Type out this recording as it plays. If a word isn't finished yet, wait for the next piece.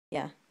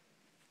Yeah.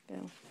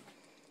 Go.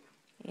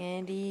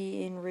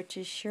 Andy in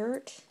Rich's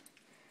shirt.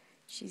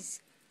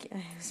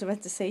 I was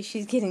about to say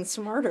she's getting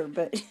smarter,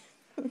 but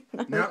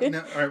no, all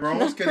right, we're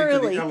almost getting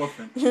really. to the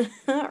elephant.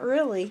 Not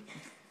really.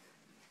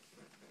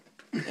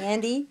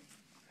 Andy?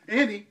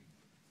 Andy?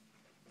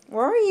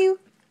 Where are you?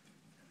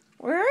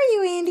 Where are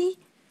you, Andy?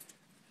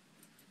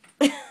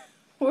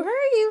 Where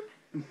are you?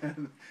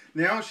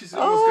 Now she's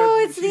almost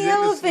got... it's the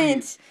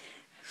elephant.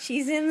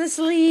 She's in the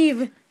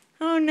sleeve.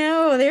 Oh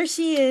no, there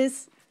she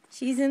is.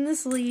 She's in the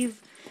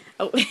sleeve.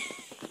 Oh.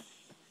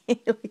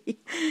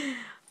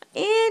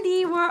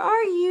 Andy, where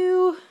are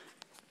you?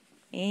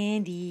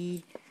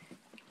 Andy.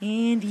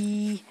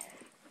 Andy.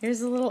 Here's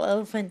the little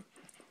elephant.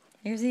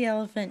 Here's the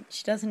elephant.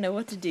 She doesn't know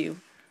what to do.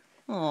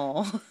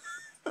 Oh,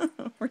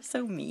 we're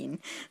so mean.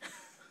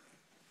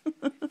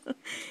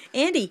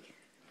 Andy,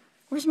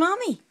 where's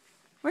Mommy?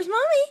 Where's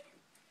Mommy?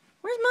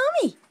 Where's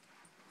Mommy?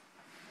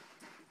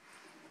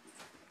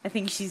 I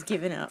think she's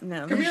given up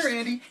now. Come here,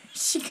 Andy.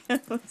 She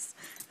goes.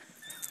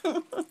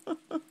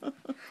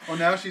 Oh,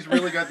 now she's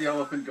really got the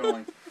elephant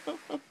going.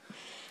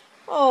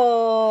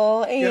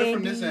 Oh, Andy. Get it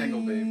from this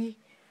angle, babe.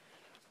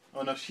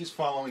 Oh, no, she's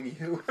following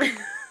you.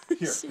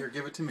 Here,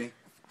 give it to me.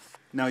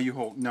 Now you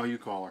hold. Now you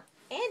call her.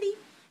 Andy,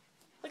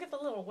 look at the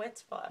little wet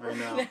spot. I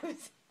know.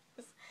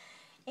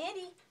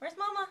 Andy, where's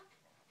Mama?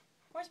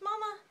 Where's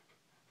Mama?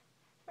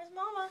 Where's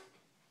Mama?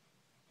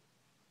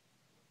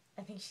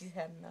 I think she's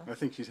had enough. I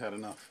think she's had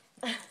enough.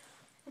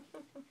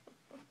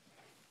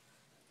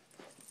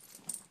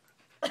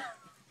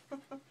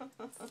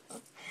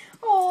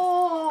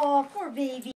 Oh, poor baby.